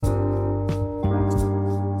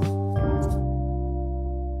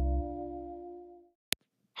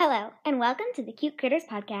Hello, and welcome to the Cute Critters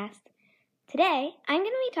Podcast. Today, I'm going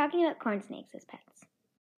to be talking about corn snakes as pets.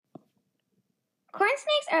 Corn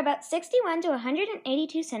snakes are about 61 to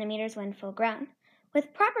 182 centimeters when full grown.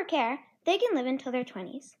 With proper care, they can live until their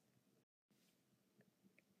 20s.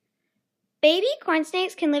 Baby corn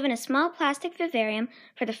snakes can live in a small plastic vivarium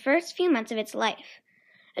for the first few months of its life.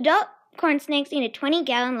 Adult corn snakes need a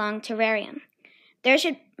 20-gallon-long terrarium. There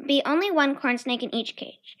should be only one corn snake in each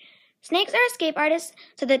cage. Snakes are escape artists,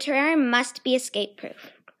 so the terrarium must be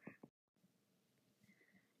escape-proof.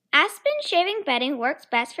 Aspen shaving bedding works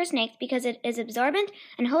best for snakes because it is absorbent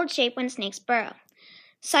and holds shape when snakes burrow.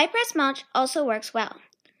 Cypress mulch also works well.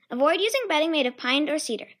 Avoid using bedding made of pine or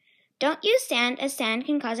cedar. Don't use sand, as sand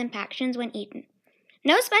can cause impactions when eaten.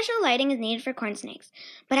 No special lighting is needed for corn snakes,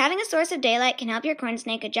 but having a source of daylight can help your corn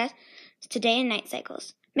snake adjust to day and night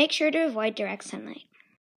cycles. Make sure to avoid direct sunlight.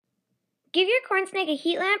 Give your corn snake a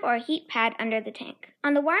heat lamp or a heat pad under the tank.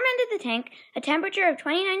 On the warm end of the tank, a temperature of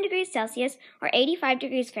 29 degrees Celsius or 85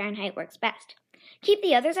 degrees Fahrenheit works best. Keep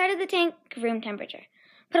the other side of the tank room temperature.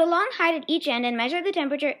 Put a long hide at each end and measure the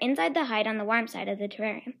temperature inside the hide on the warm side of the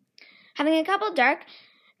terrarium. Having a couple dark,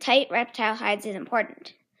 tight reptile hides is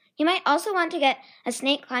important. You might also want to get a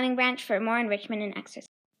snake climbing branch for more enrichment and exercise.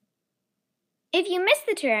 If you miss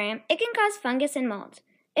the terrarium, it can cause fungus and mold.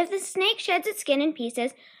 If the snake sheds its skin in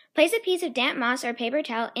pieces, place a piece of damp moss or paper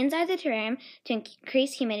towel inside the terrarium to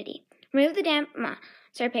increase humidity. Remove the damp moss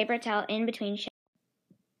or paper towel in between sheds.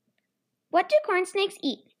 What do corn snakes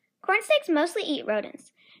eat? Corn snakes mostly eat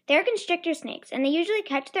rodents. They are constrictor snakes, and they usually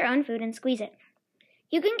catch their own food and squeeze it.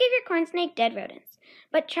 You can give your corn snake dead rodents,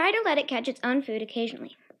 but try to let it catch its own food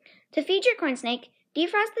occasionally. To feed your corn snake,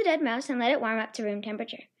 defrost the dead mouse and let it warm up to room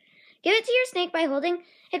temperature. Give it to your snake by holding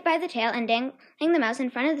it by the tail and dangling the mouse in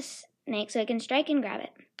front of the snake so it can strike and grab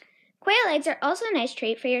it. Quail eggs are also a nice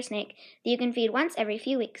treat for your snake that you can feed once every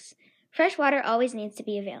few weeks. Fresh water always needs to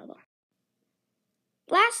be available.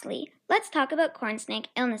 Lastly, let's talk about corn snake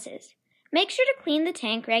illnesses. Make sure to clean the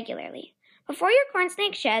tank regularly. Before your corn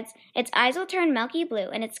snake sheds, its eyes will turn milky blue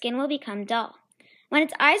and its skin will become dull. When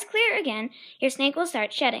its eyes clear again, your snake will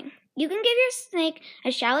start shedding. You can give your snake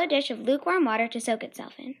a shallow dish of lukewarm water to soak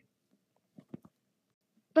itself in.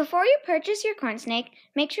 Before you purchase your corn snake,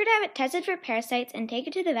 make sure to have it tested for parasites and take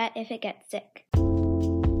it to the vet if it gets sick.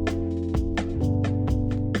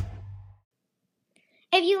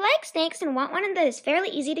 If you like snakes and want one that is fairly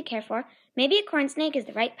easy to care for, maybe a corn snake is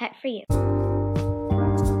the right pet for you.